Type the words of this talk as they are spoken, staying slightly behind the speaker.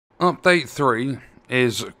Update 3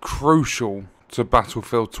 is crucial to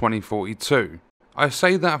Battlefield 2042. I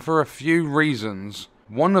say that for a few reasons,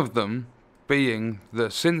 one of them being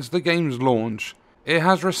that since the game's launch, it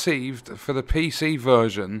has received for the PC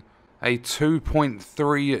version a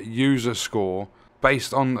 2.3 user score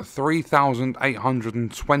based on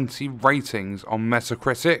 3,820 ratings on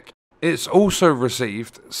Metacritic. It's also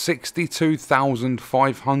received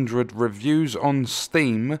 62,500 reviews on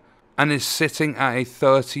Steam and is sitting at a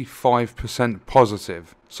 35%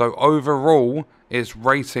 positive. So overall, its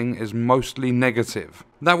rating is mostly negative.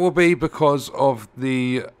 That will be because of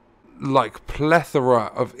the plethora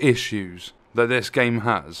of issues that this game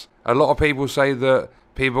has. A lot of people say that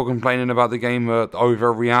people complaining about the game are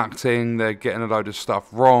overreacting, they're getting a load of stuff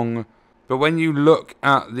wrong. But when you look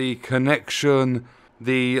at the connection,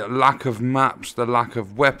 the lack of maps, the lack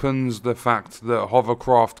of weapons, the fact that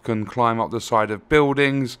hovercraft can climb up the side of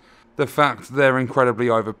buildings, the fact they're incredibly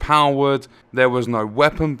overpowered, there was no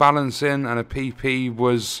weapon balancing, and a PP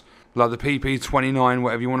was, like the PP-29,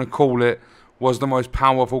 whatever you want to call it, was the most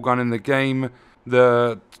powerful gun in the game.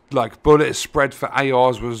 The bullet spread for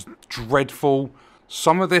ARs was dreadful.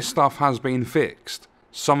 Some of this stuff has been fixed.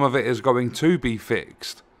 Some of it is going to be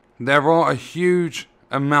fixed. There are a huge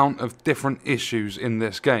amount of different issues in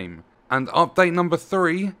this game. And update number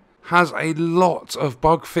 3 has a lot of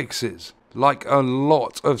bug fixes. Like a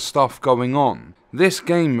lot of stuff going on. This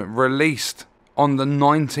game released on the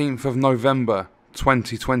 19th of November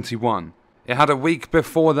 2021. It had a week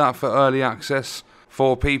before that for early access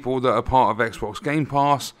for people that are part of Xbox Game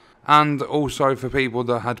Pass, and also for people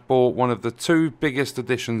that had bought one of the 2 biggest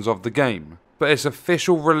editions of the game. But its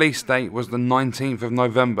official release date was the 19th of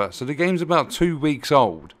November, so the game's about 2 weeks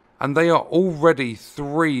old, and they are already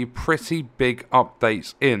 3 pretty big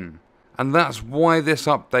updates in. And that's why this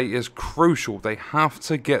update is crucial. They have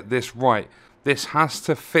to get this right. This has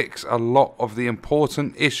to fix a lot of the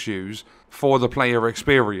important issues for the player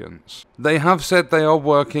experience. They have said they are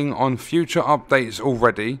working on future updates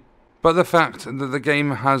already, but the fact that the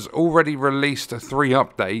game has already released 3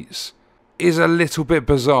 updates is a little bit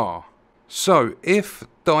bizarre. So if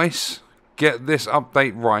DICE get this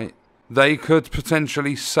update right, they could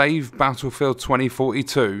potentially save Battlefield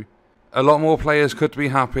 2042. A lot more players could be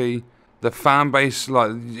happy. The fan base,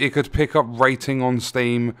 it could pick up rating on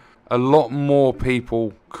Steam. A lot more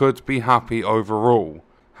people could be happy overall.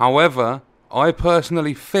 However, I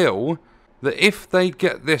personally feel that if they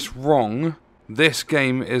get this wrong, this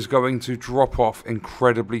game is going to drop off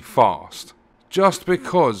incredibly fast. Just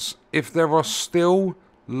because if there are still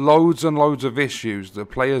loads and loads of issues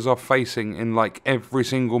that players are facing in every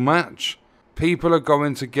single match, people are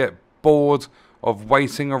going to get bored of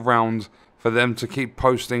waiting around for them to keep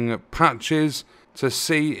posting patches to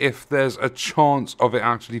see if there's a chance of it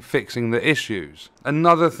actually fixing the issues.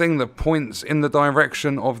 Another thing that points in the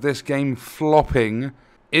direction of this game flopping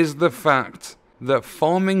is the fact that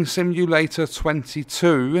Farming Simulator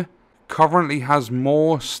 22 currently has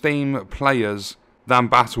more Steam players than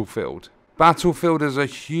Battlefield. Battlefield is a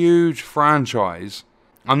huge franchise.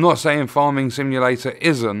 I'm not saying Farming Simulator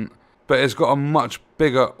isn't, but it's got a much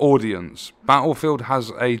bigger audience. Battlefield has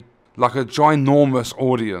a ginormous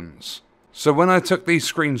audience. So when I took these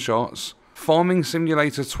screenshots, Farming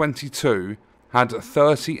Simulator 22 had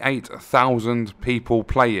 38,000 people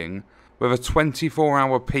playing with a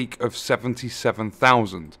 24-hour peak of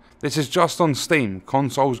 77,000. This is just on Steam.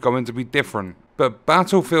 Console's going to be different. But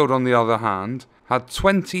Battlefield, on the other hand, had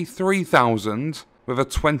 23,000 with a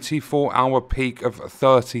 24-hour peak of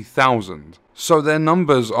 30,000. So their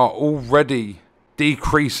numbers are already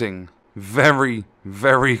decreasing very,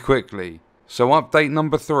 very quickly. So update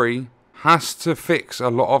number 3 has to fix a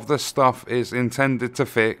lot of the stuff it's intended to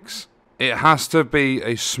fix. It has to be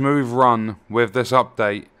a smooth run with this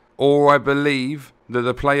update, or I believe that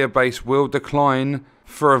the player base will decline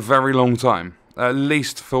for a very long time, at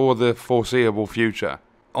least for the foreseeable future.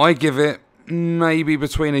 I give it maybe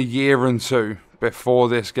between a year and 2 before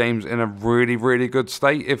this game's in a really, really good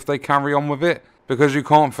state if they carry on with it. Because you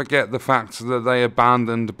can't forget the fact that they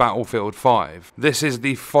abandoned Battlefield 5. This is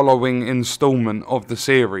the following installment of the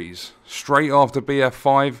series. Straight after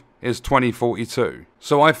BF5 is 2042.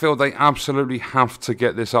 So I feel they absolutely have to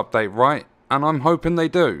get this update right, and I'm hoping they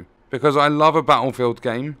do. Because I love a Battlefield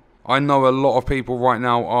game. I know a lot of people right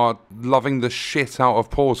now are loving the shit out of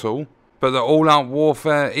Portal. But the all-out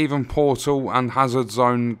warfare, even Portal and Hazard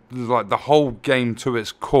Zone, the whole game to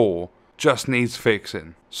its core, just needs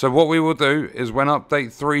fixing. So what we will do is when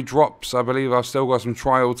update 3 drops, I believe I've still got some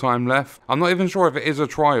trial time left. I'm not even sure if it is a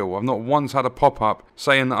trial. I've not once had a pop-up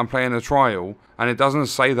saying that I'm playing a trial, and it doesn't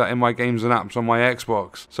say that in my games and apps on my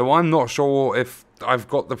Xbox. So I'm not sure if I've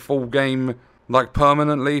got the full game like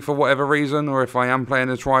permanently for whatever reason, or if I am playing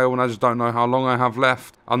a trial and I just don't know how long I have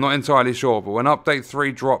left. I'm not entirely sure, but when update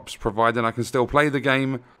 3 drops, provided I can still play the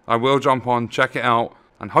game, I will jump on, check it out,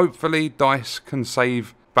 and hopefully DICE can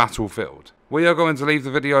save Battlefield. We are going to leave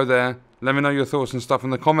the video there. Let me know your thoughts and stuff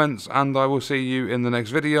in the comments, and I will see you in the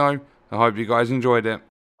next video. I hope you guys enjoyed it.